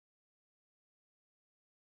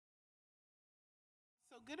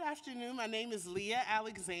Good afternoon. My name is Leah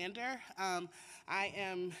Alexander. I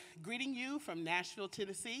am greeting you from Nashville,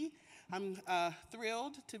 Tennessee. I'm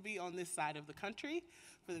thrilled to be on this side of the country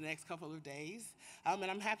for the next couple of days. And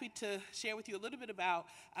I'm happy to share with you a little bit about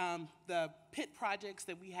the PIT projects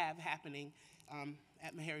that we have happening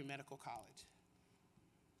at Meharry Medical College.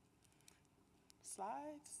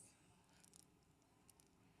 Slides.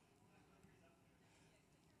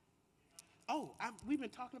 Oh, we've been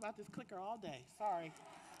talking about this clicker all day. Sorry.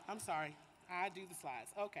 I'm sorry. I do the slides.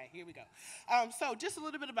 Okay, here we go. So just a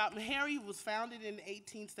little bit about Meharry. It was founded in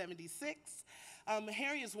 1876.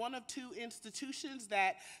 Meharry is one of two institutions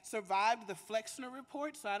that survived the Flexner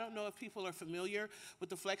Report. So I don't know if people are familiar with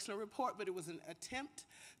the Flexner Report, but it was an attempt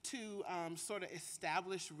to sort of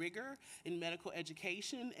establish rigor in medical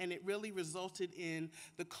education, and it really resulted in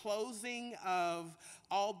the closing of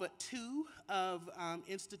all but two of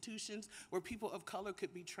institutions where people of color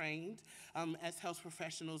could be trained as health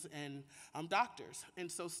professionals and doctors.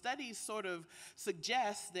 And so studies sort of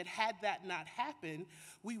suggest that had that not happened,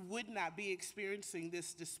 we would not be experiencing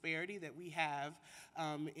this disparity that we have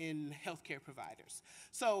in healthcare providers.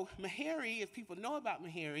 So Meharry, if people know about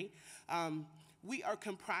Meharry, we are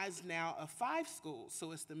comprised now of 5 schools.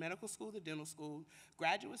 So it's the medical school, the dental school,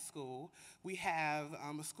 graduate school. We have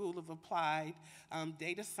a school of applied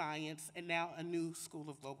data science, and now a new school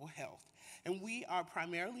of global health. And we are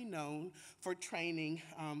primarily known for training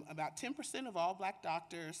about 10% of all black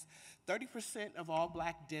doctors, 30% of all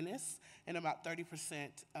black dentists, and about 30%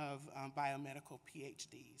 of biomedical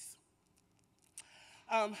PhDs.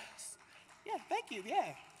 Yeah, thank you,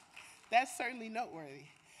 yeah. That's certainly noteworthy.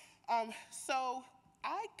 So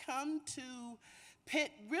I come to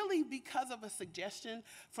Pitt really because of a suggestion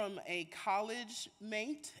from a college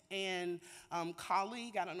mate and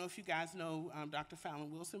colleague. I don't know if you guys know Dr. Fallon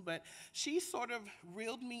Wilson, but she sort of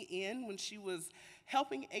reeled me in when she was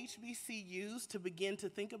helping HBCUs to begin to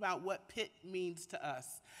think about what Pitt means to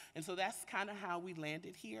us. And so that's kind of how we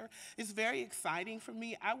landed here. It's very exciting for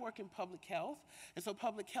me. I work in public health, and so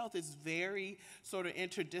public health is very sort of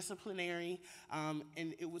interdisciplinary, and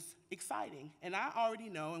it was exciting. And I already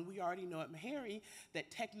know, and we already know at Meharry,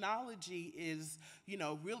 that technology is,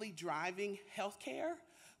 really driving healthcare.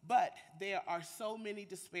 But there are so many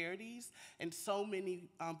disparities and so many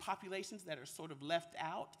populations that are sort of left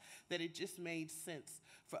out that it just made sense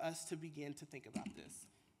for us to begin to think about this.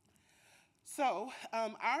 So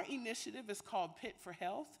our initiative is called Pitt for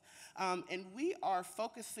Health, and we are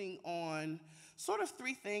focusing on sort of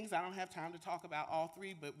 3 things. I don't have time to talk about all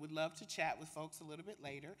 3, but would love to chat with folks a little bit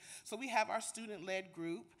later. So we have our student-led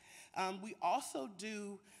group. We also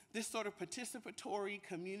do this sort of participatory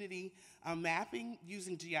community mapping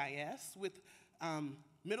using GIS with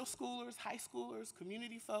middle schoolers, high schoolers,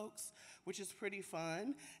 community folks, which is pretty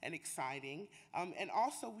fun and exciting. And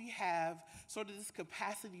also we have sort of this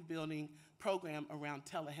capacity building program around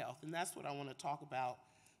telehealth, and that's what I want to talk about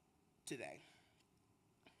today.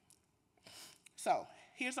 So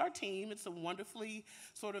here's our team. It's a wonderfully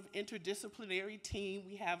sort of interdisciplinary team.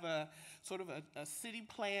 We have a sort of a city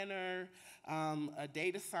planner, a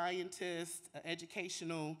data scientist, an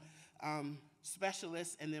educational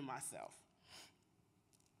specialist, and then myself.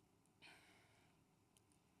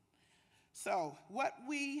 So what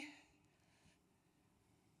we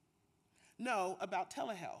know about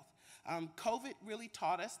telehealth. COVID really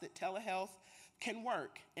taught us that telehealth can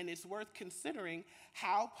work, and it's worth considering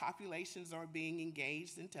how populations are being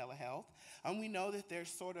engaged in telehealth. We know that there's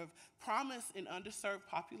sort of promise in underserved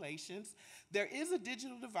populations. There is a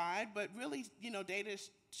digital divide, but really, data is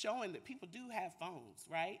showing that people do have phones,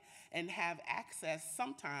 right? And have access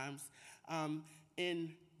sometimes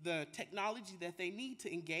in the technology that they need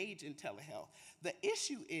to engage in telehealth. The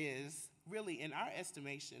issue is, really, in our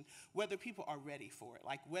estimation, whether people are ready for it,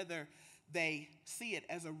 like whether they see it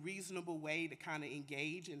as a reasonable way to kind of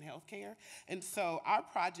engage in healthcare. And so our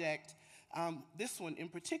project, this one in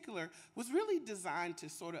particular, was really designed to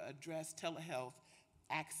sort of address telehealth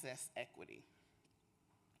access equity.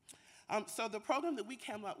 So the program that we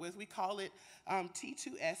came up with, we call it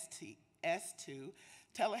T2S2,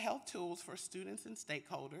 Telehealth Tools for Students and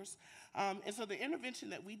Stakeholders. And so the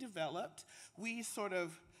intervention that we developed, we sort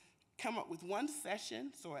of come up with one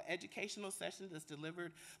session, so an educational session that's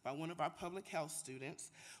delivered by one of our public health students.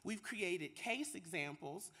 We've created case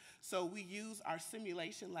examples, so we use our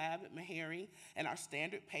simulation lab at Meharry and our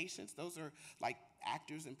standard patients. Those are like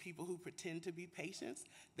actors and people who pretend to be patients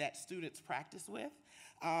that students practice with.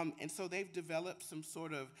 And so they've developed some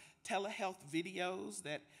sort of telehealth videos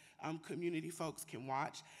that community folks can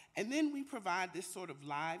watch. And then we provide this sort of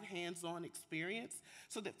live hands-on experience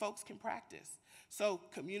so that folks can practice. So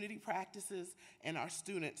community practices and our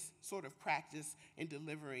students sort of practice in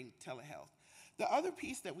delivering telehealth. The other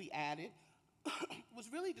piece that we added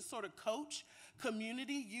was really to sort of coach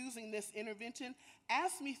community using this intervention.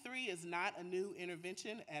 Ask Me 3 is not a new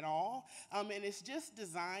intervention at all, and it's just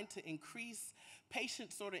designed to increase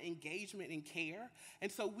patient sort of engagement and care.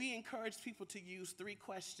 And so we encourage people to use 3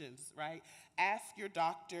 questions, right? Ask your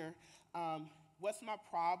doctor, what's my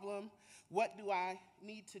problem? What do I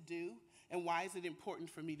need to do? And why is it important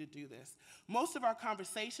for me to do this? Most of our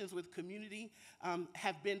conversations with community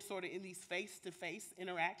have been sort of in these face-to-face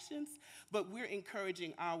interactions, but we're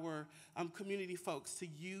encouraging our community folks to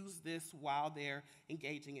use this while they're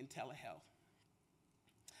engaging in telehealth.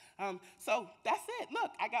 So that's it.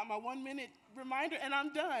 Look, I got my 1-minute reminder and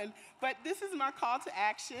I'm done, but this is my call to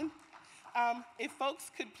action. If folks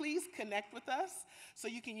could please connect with us, so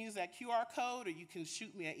you can use that QR code or you can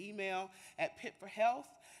shoot me an email at Pit4Health.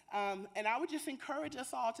 And I would just encourage us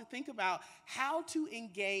all to think about how to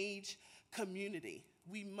engage community.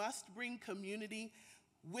 We must bring community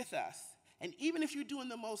with us. And even if you're doing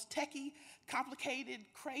the most techie, complicated,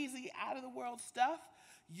 crazy, out-of-the-world stuff,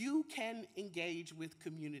 you can engage with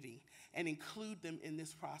community and include them in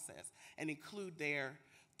this process and include their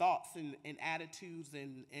thoughts and attitudes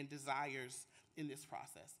and desires in this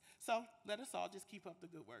process. So let us all just keep up the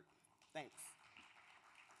good work. Thanks.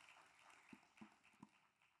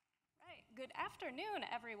 Right. Good afternoon,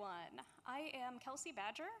 everyone. I am Kelsey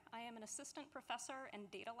Badger. I am an assistant professor and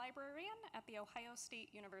data librarian at the Ohio State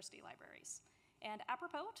University Libraries. And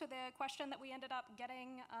apropos to the question that we ended up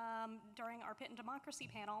getting during our Pit and Democracy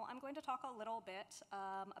panel, I'm going to talk a little bit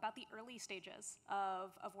about the early stages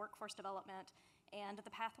of workforce development and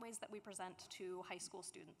the pathways that we present to high school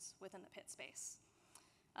students within the Pit space.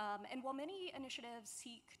 And while many initiatives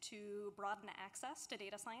seek to broaden access to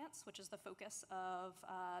data science, which is the focus of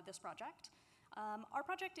this project, our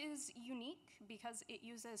project is unique because it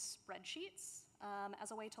uses spreadsheets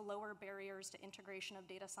as a way to lower barriers to integration of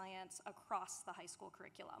data science across the high school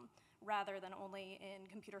curriculum, rather than only in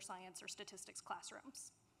computer science or statistics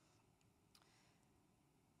classrooms.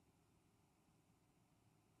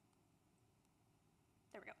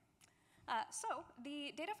 There we go. So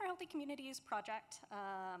the Data for Healthy Communities project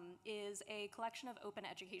is a collection of open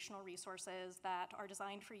educational resources that are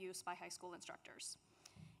designed for use by high school instructors.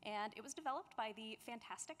 And it was developed by the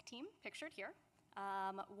fantastic team pictured here,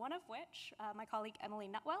 one of which, my colleague Emily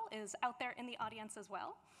Nutwell, is out there in the audience as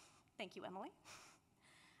well. Thank you, Emily.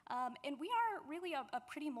 And we are really a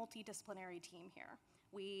pretty multidisciplinary team here.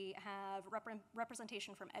 We have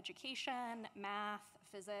representation from education, math,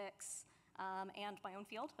 physics, and my own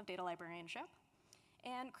field of data librarianship.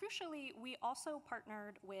 And crucially, we also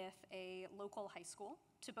partnered with a local high school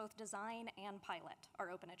to both design and pilot our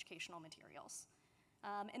open educational materials.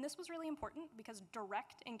 And this was really important because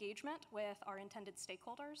direct engagement with our intended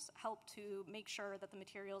stakeholders helped to make sure that the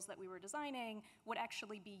materials that we were designing would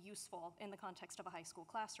actually be useful in the context of a high school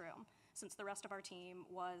classroom, since the rest of our team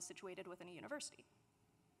was situated within a university.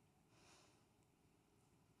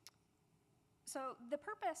 So the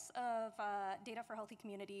purpose of Data for Healthy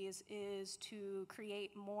Communities is to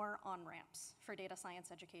create more on-ramps for data science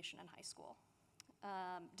education in high school.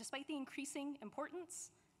 Despite the increasing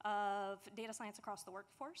importance of data science across the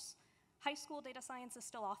workforce, high school data science is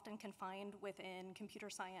still often confined within computer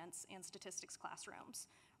science and statistics classrooms,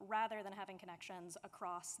 rather than having connections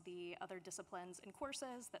across the other disciplines and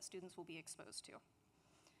courses that students will be exposed to.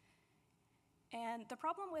 And the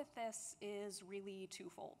problem with this is really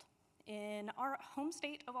twofold. In our home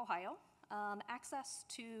state of Ohio, access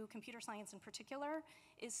to computer science in particular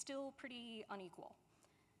is still pretty unequal.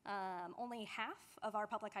 Only half of our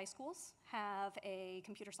public high schools have a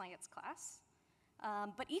computer science class,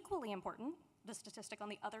 but equally important, the statistic on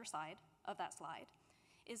the other side of that slide,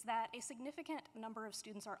 is that a significant number of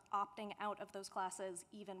students are opting out of those classes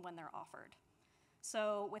even when they're offered.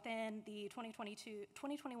 So within the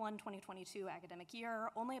 2021-2022 academic year,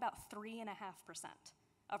 only about 3.5%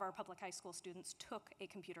 of our public high school students took a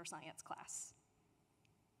computer science class.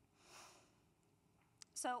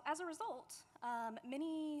 So as a result,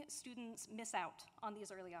 many students miss out on these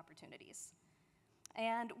early opportunities.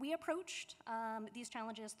 And we approached these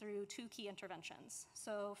challenges through 2 key interventions.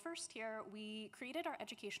 So first here, we created our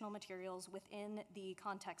educational materials within the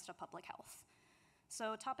context of public health.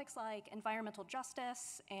 So topics like environmental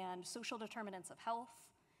justice and social determinants of health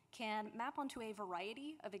can map onto a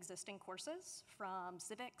variety of existing courses, from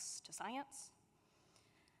civics to science.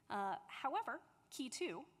 However, key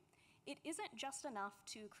 2, it isn't just enough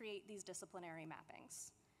to create these disciplinary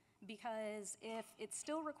mappings. because if it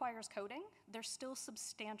still requires coding, there's still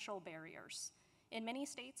substantial barriers. In many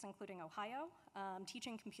states, including Ohio,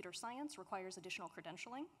 teaching computer science requires additional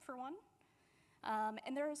credentialing, for one.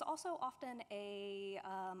 And there is also often a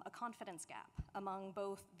confidence gap among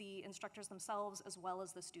both the instructors themselves as well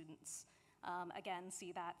as the students. Again,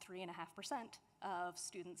 see that 3.5% of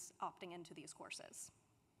students opting into these courses.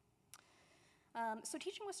 So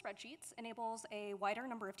teaching with spreadsheets enables a wider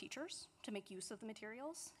number of teachers to make use of the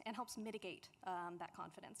materials and helps mitigate that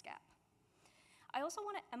confidence gap. I also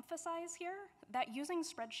want to emphasize here that using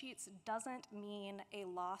spreadsheets doesn't mean a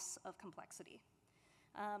loss of complexity.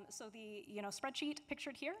 So the spreadsheet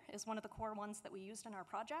pictured here is one of the core ones that we used in our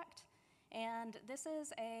project. And this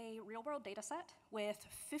is a real-world data set with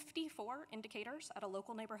 54 indicators at a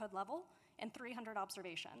local neighborhood level and 300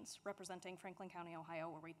 observations representing Franklin County, Ohio,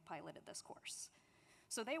 where we piloted this course.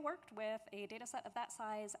 So they worked with a data set of that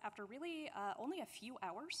size after really only a few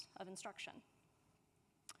hours of instruction.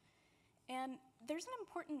 And there's an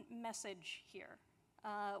important message here,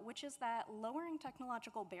 which is that lowering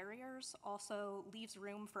technological barriers also leaves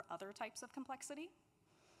room for other types of complexity.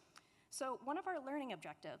 So one of our learning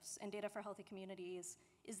objectives in Data for Healthy Communities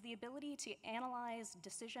is the ability to analyze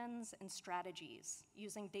decisions and strategies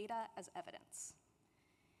using data as evidence.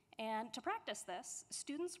 And to practice this,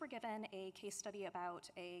 students were given a case study about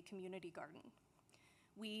a community garden.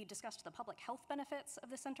 We discussed the public health benefits of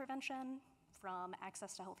this intervention, from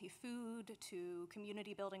access to healthy food to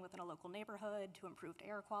community building within a local neighborhood to improved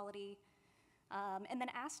air quality, and then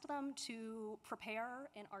asked them to prepare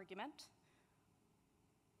an argument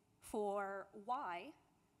for why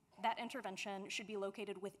that intervention should be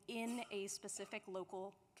located within a specific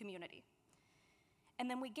local community. And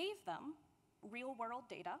then we gave them real-world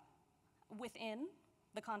data within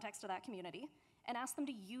the context of that community and asked them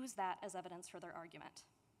to use that as evidence for their argument.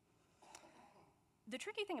 The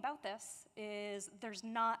tricky thing about this is there's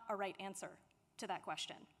not a right answer to that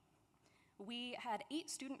question. We had 8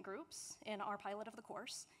 student groups in our pilot of the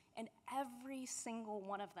course, and every single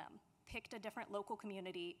one of them picked a different local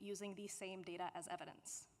community using the same data as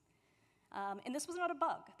evidence. And this was not a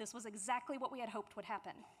bug. This was exactly what we had hoped would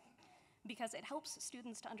happen, because it helps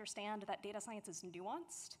students to understand that data science is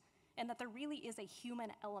nuanced and that there really is a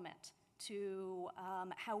human element to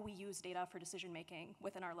how we use data for decision making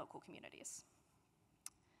within our local communities.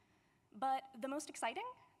 But the most exciting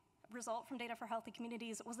result from Data for Healthy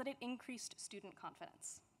Communities was that it increased student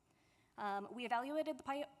confidence. We evaluated the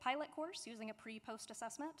pilot course using a pre-post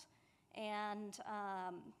assessment, and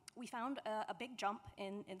we found a big jump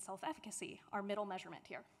in self-efficacy, our middle measurement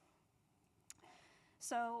here.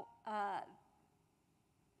 So,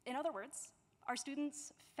 in other words, our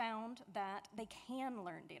students found that they can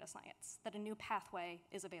learn data science, that a new pathway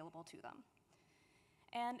is available to them.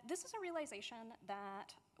 And this is a realization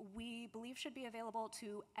that we believe should be available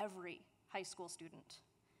to every high school student.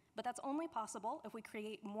 But that's only possible if we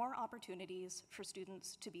create more opportunities for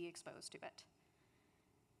students to be exposed to it.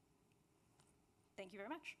 Thank you very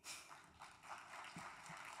much.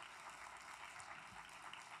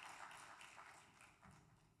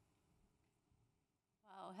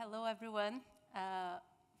 Well, hello, everyone.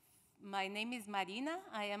 My name is Marina.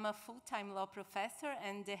 I am a full-time law professor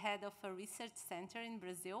and the head of a research center in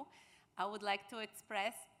Brazil. I would like to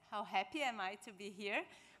express how happy am I to be here.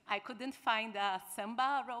 I couldn't find a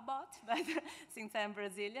samba robot, but since I'm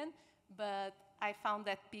Brazilian, but I found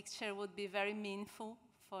that picture would be very meaningful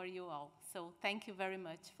for you all. So thank you very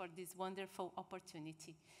much for this wonderful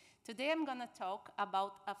opportunity. Today I'm going to talk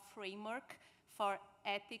about a framework for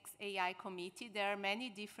ethics AI committee. There are many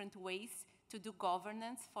different ways to do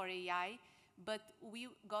governance for AI, but we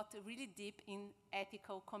got really deep in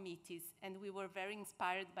ethical committees, and we were very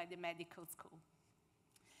inspired by the medical school.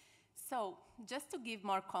 So just to give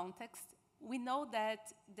more context, we know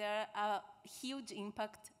that there are a huge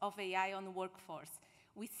impact of AI on the workforce.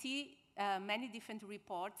 We see many different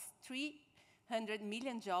reports. 300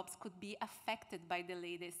 million jobs could be affected by the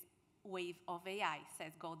latest wave of AI,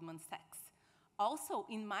 says Goldman Sachs. Also,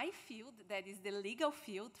 in my field, that is the legal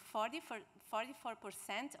field,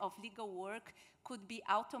 44% of legal work could be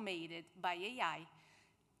automated by AI.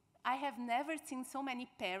 I have never seen so many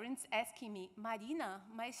parents asking me, Marina,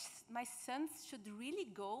 my sons should really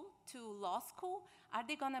go to law school? Are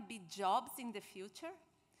there going to be jobs in the future?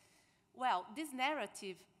 Well, this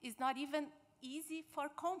narrative is not even easy for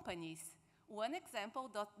companies. One example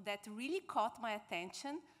that really caught my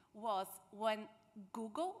attention was when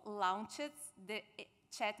Google launched the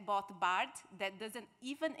chatbot Bard that doesn't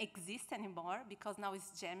even exist anymore because now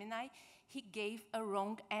it's Gemini. He gave a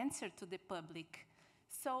wrong answer to the public.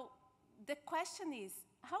 So the question is,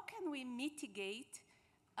 how can we mitigate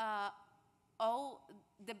all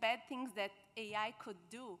the bad things that AI could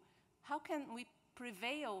do, how can we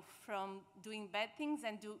prevail from doing bad things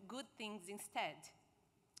and do good things instead?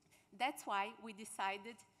 That's why we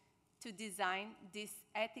decided to design this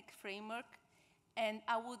ethic framework, and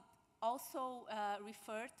I would also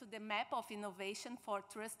refer to the map of innovation for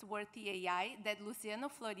trustworthy AI that Luciano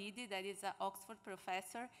Floridi, that is an Oxford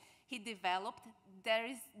professor, he developed. There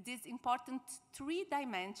is these important 3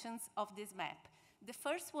 dimensions of this map. The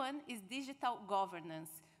first one is digital governance.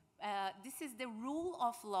 This is the rule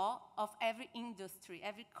of law of every industry,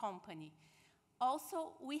 every company.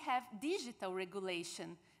 Also, we have digital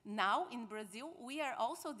regulation. Now, in Brazil, we are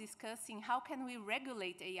also discussing how can we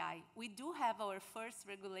regulate AI. We do have our first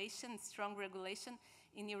regulation, strong regulation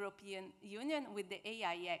in European Union with the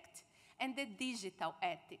AI Act, and the digital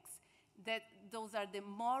ethics. Those are the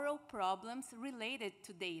moral problems related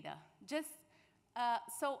to data.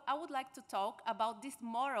 So I would like to talk about these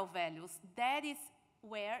moral values. That is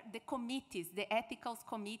where the committees, the ethical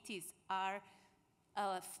committees are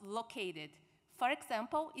located. For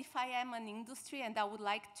example, if I am an industry and I would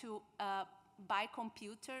like to buy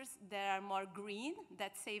computers that are more green,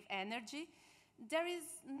 that save energy, there is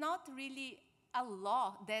not really a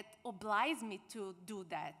law that obliges me to do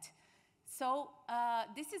that. So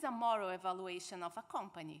this is a moral evaluation of a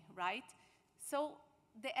company, right? So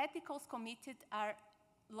the ethical committees are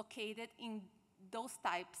located in those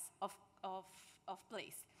types of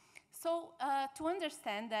place. So to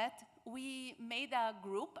understand that, we made a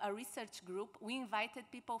group, a research group. We invited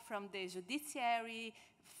people from the judiciary,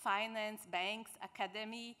 finance, banks,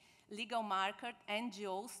 academy, legal market,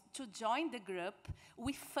 NGOs to join the group.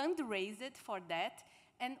 We fundraised for that,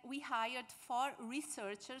 and we hired 4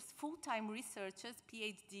 researchers, full-time researchers,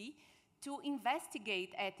 PhD, to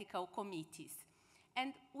investigate ethical committees.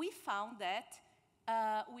 And we found that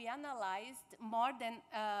we analyzed more than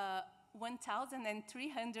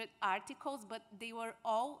 1,300 articles, but they were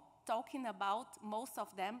all talking about, most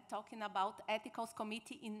of them talking about ethical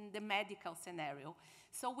committee in the medical scenario.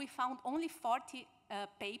 So we found only 40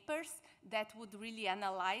 papers that would really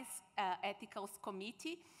analyze ethical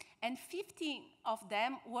committee, and 15 of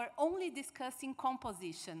them were only discussing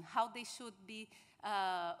composition, how they should be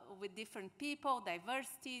with different people,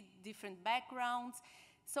 diversity, different backgrounds.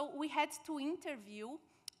 So we had to interview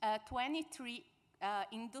 23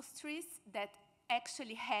 industries that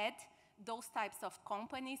actually had those types of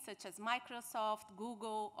companies, such as Microsoft,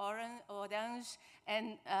 Google, Orange,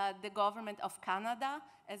 and the government of Canada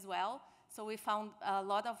as well. So we found a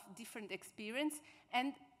lot of different experience,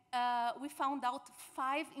 and we found out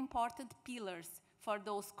 5 important pillars for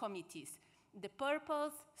those committees: the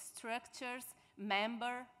purpose, structures,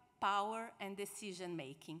 member, power, and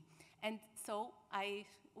decision-making. And so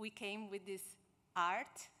we came with this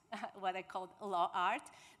art, what I called law art,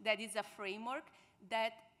 that is a framework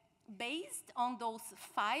that, based on those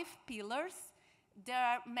 5 pillars, there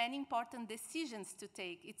are many important decisions to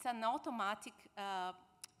take. It's an automatic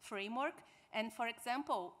framework. And for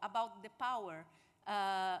example, about the power,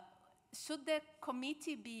 should the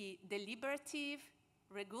committee be deliberative,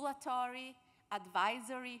 regulatory,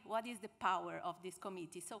 advisory? What is the power of this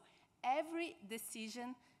committee? So every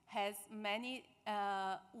decision has many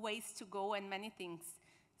ways to go and many things.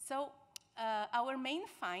 So our main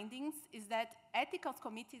findings is that ethical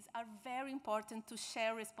committees are very important to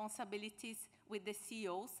share responsibilities with the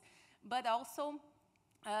CEOs, but also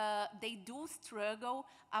they do struggle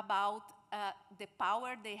about the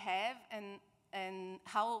power they have and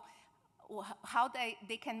how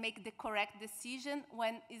they can make the correct decision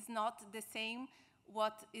when it's not the same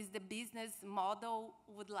what is the business model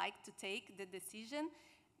would like to take the decision.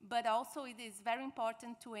 But also it is very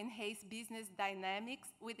important to enhance business dynamics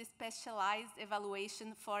with a specialized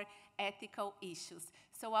evaluation for ethical issues.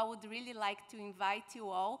 So I would really like to invite you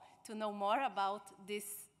all to know more about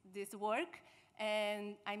this work,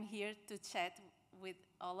 and I'm here to chat with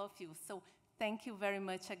all of you. So thank you very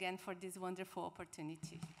much again for this wonderful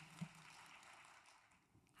opportunity.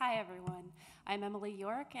 Hi, everyone. I'm Emily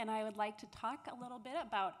York, and I would like to talk a little bit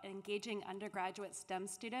about engaging undergraduate STEM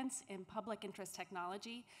students in public interest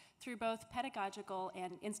technology through both pedagogical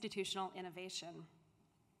and institutional innovation.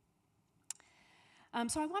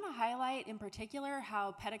 So I want to highlight in particular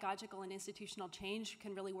how pedagogical and institutional change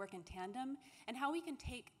can really work in tandem, and how we can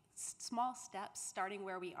take small steps starting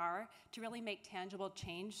where we are to really make tangible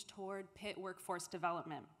change toward Pitt workforce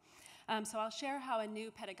development. So I'll share how a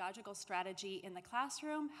new pedagogical strategy in the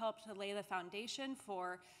classroom helped to lay the foundation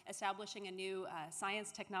for establishing a new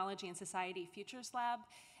Science, Technology, and Society Futures Lab,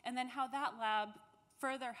 and then how that lab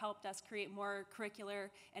further helped us create more curricular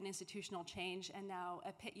and institutional change, and now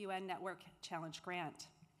a Pitt UN Network Challenge grant.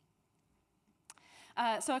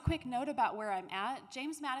 So a quick note about where I'm at.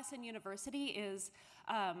 James Madison University is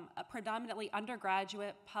a predominantly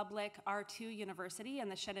undergraduate public R2 university in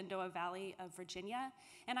the Shenandoah Valley of Virginia.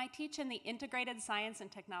 And I teach in the Integrated Science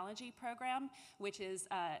and Technology program, which is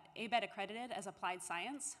ABET accredited as applied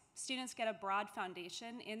science. Students get a broad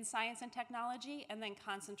foundation in science and technology and then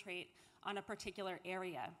concentrate on a particular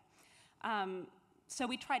area. So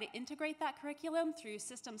we try to integrate that curriculum through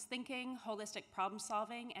systems thinking, holistic problem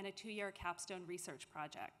solving, and a 2-year capstone research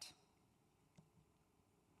project.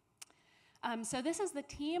 So this is the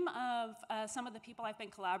team of some of the people I've been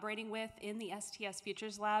collaborating with in the STS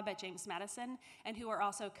Futures Lab at James Madison, and who are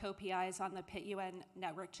also co-PIs on the Pitt UN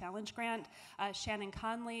Network Challenge Grant. Shannon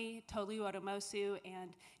Conley, Tolu Otomosu,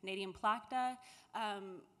 and Nadine Plakta.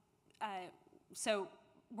 So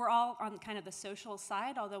we're all on kind of the social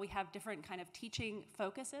side, although we have different kind of teaching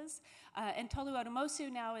focuses. And Tolu Otomosu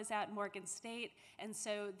now is at Morgan State, and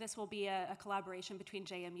so this will be a collaboration between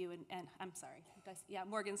JMU and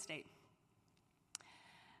Morgan State.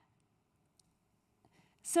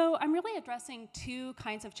 So I'm really addressing two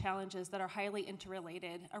kinds of challenges that are highly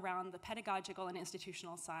interrelated around the pedagogical and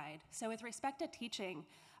institutional side. So with respect to teaching,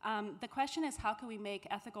 the question is, how can we make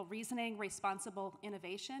ethical reasoning, responsible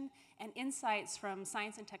innovation, and insights from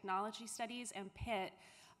science and technology studies and Pitt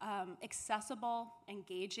accessible,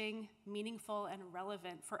 engaging, meaningful, and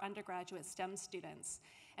relevant for undergraduate STEM students?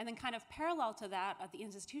 And then kind of parallel to that, at the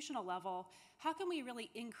institutional level, how can we really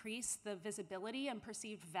increase the visibility and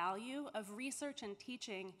perceived value of research and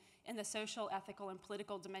teaching in the social, ethical, and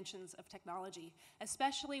political dimensions of technology,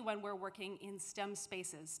 especially when we're working in STEM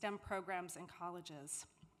spaces, STEM programs in colleges?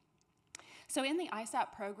 So in the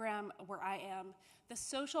ISAP program where I am, the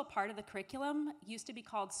social part of the curriculum used to be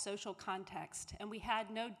called social context, and we had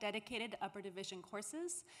no dedicated upper division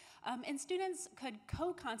courses. And students could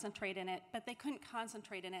co-concentrate in it, but they couldn't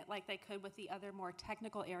concentrate in it like they could with the other more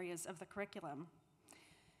technical areas of the curriculum.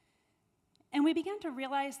 And we began to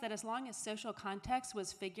realize that as long as social context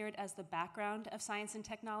was figured as the background of science and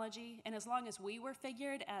technology, and as long as we were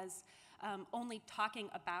figured as only talking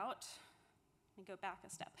about, let me go back a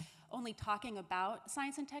step, only talking about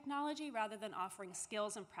science and technology rather than offering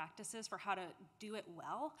skills and practices for how to do it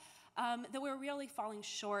well, that we're really falling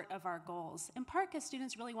short of our goals. In part because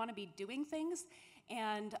students really want to be doing things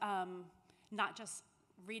and not just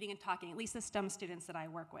reading and talking, at least the STEM students that I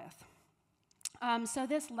work with. So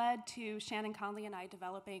this led to Shannon Conley and I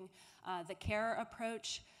developing the CARE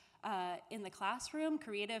approach in the classroom,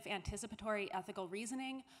 creative, anticipatory, ethical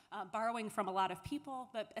reasoning, borrowing from a lot of people,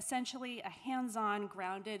 but essentially a hands-on,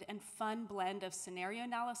 grounded, and fun blend of scenario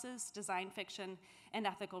analysis, design fiction, and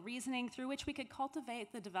ethical reasoning through which we could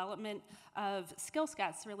cultivate the development of skill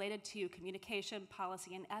sets related to communication,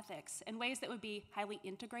 policy, and ethics in ways that would be highly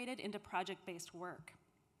integrated into project-based work.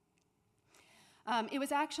 It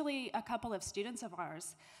was actually a couple of students of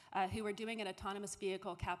ours who were doing an autonomous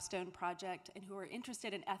vehicle capstone project and who were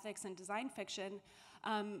interested in ethics and design fiction,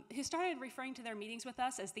 who started referring to their meetings with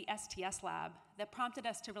us as the STS lab, that prompted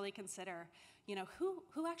us to really consider, you know,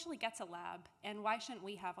 who actually gets a lab and why shouldn't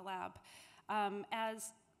we have a lab?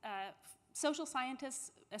 As social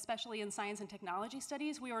scientists, especially in science and technology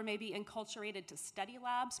studies, we were maybe enculturated to study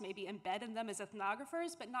labs, maybe embed in them as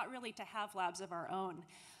ethnographers, but not really to have labs of our own.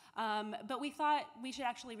 But we thought we should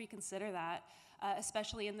actually reconsider that,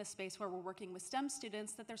 especially in this space where we're working with STEM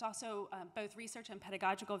students, that there's also both research and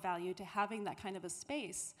pedagogical value to having that kind of a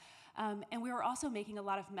space. And we were also making a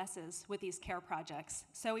lot of messes with these CARE projects.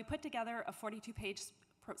 So we put together a 42-page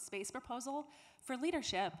space proposal for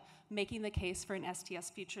leadership, making the case for an STS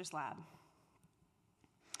Futures Lab.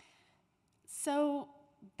 So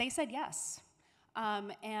they said yes.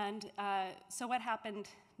 So what happened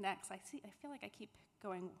next? I feel like I keep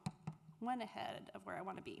going one ahead of where I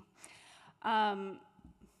want to be. Oh,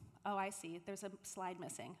 I see. There's a slide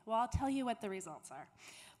missing. Well, I'll tell you what the results are.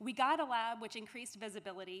 We got a lab which increased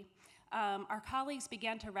visibility. Our colleagues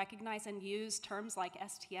began to recognize and use terms like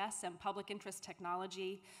STS and public interest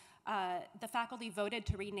technology. The faculty voted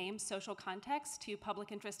to rename social context to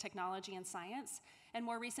public interest technology and science. And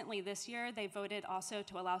more recently this year, they voted also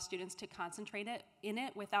to allow students to concentrate in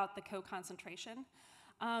it without the co-concentration.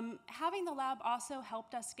 Having the lab also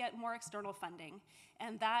helped us get more external funding,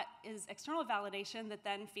 and that is external validation that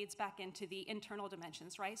then feeds back into the internal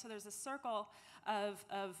dimensions, right? So there's a circle of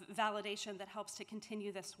validation that helps to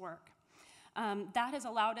continue this work. That has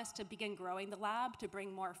allowed us to begin growing the lab, to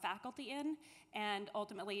bring more faculty in, and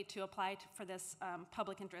ultimately to apply for this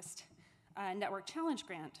public interest network challenge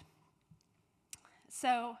grant.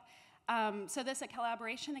 So this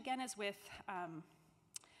collaboration, again, is with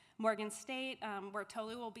Morgan State, where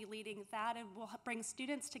Tolu will be leading that, and we'll bring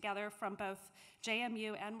students together from both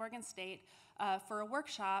JMU and Morgan State for a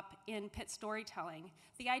workshop in Pitt storytelling.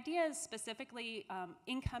 The idea is specifically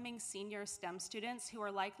incoming senior STEM students who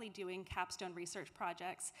are likely doing capstone research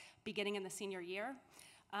projects beginning in the senior year.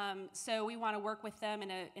 So we want to work with them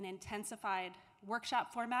in an intensified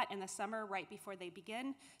workshop format in the summer right before they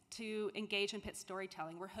begin to engage in Pitt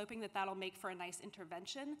storytelling. We're hoping that that'll make for a nice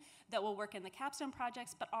intervention that will work in the capstone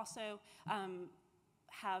projects, but also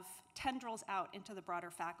have tendrils out into the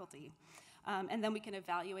broader faculty. And then we can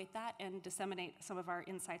evaluate that and disseminate some of our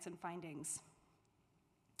insights and findings.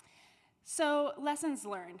 So, lessons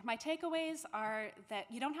learned. My takeaways are that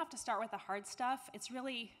you don't have to start with the hard stuff. It's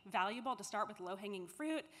really valuable to start with low-hanging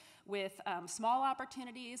fruit, with small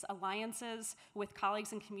opportunities, alliances with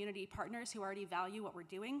colleagues and community partners who already value what we're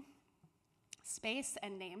doing. Space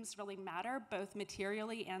and names really matter, both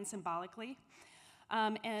materially and symbolically.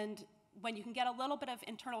 And when you can get a little bit of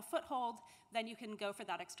internal foothold, then you can go for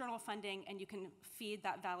that external funding and you can feed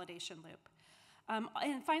that validation loop.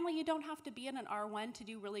 And finally, you don't have to be in an R1 to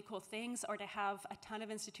do really cool things or to have a ton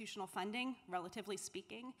of institutional funding, relatively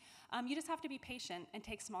speaking. You just have to be patient and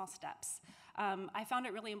take small steps. I found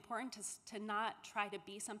it really important to not try to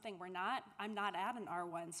be something we're not. I'm not at an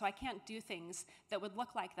R1, so I can't do things that would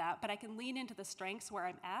look like that, but I can lean into the strengths where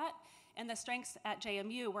I'm at, and the strengths at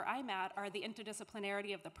JMU where I'm at are the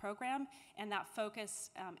interdisciplinarity of the program and that focus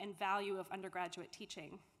and value of undergraduate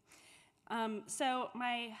teaching. So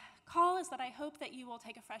my call is that I hope that you will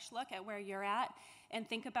take a fresh look at where you're at and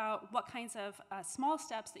think about what kinds of small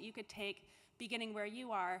steps that you could take beginning where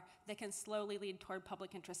you are that can slowly lead toward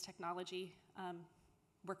public interest technology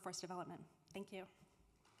workforce development. Thank you.